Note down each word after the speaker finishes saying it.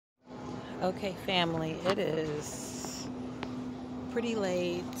Okay, family, it is pretty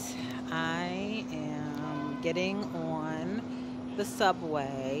late. I am getting on the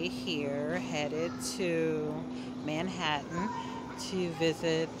subway here, headed to Manhattan to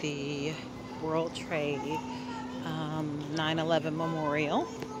visit the World Trade 9/11 Memorial.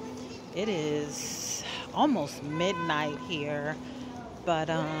 It is almost midnight here, but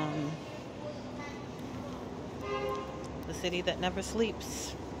the city that never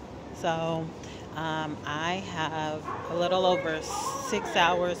sleeps. So I have a little over 6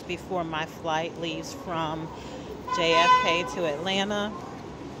 hours before my flight leaves from JFK to Atlanta.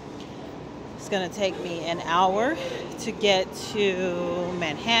 It's going to take me an hour to get to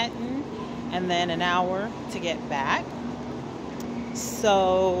Manhattan and then an hour to get back.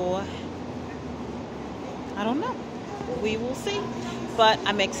 So I don't know. We will see. But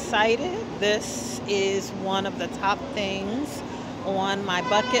I'm excited. This is one of the top things on my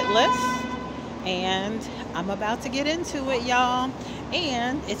bucket list, and I'm about to get into it, y'all.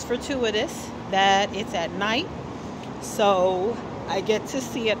 And it's fortuitous that it's at night, so I get to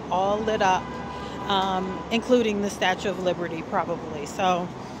see it all lit up, including the Statue of Liberty probably. So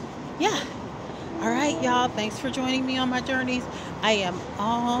yeah, all right, y'all, thanks for joining me on my journeys. I am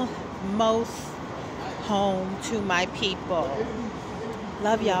almost home to my people.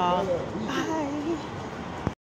 Love y'all. Bye.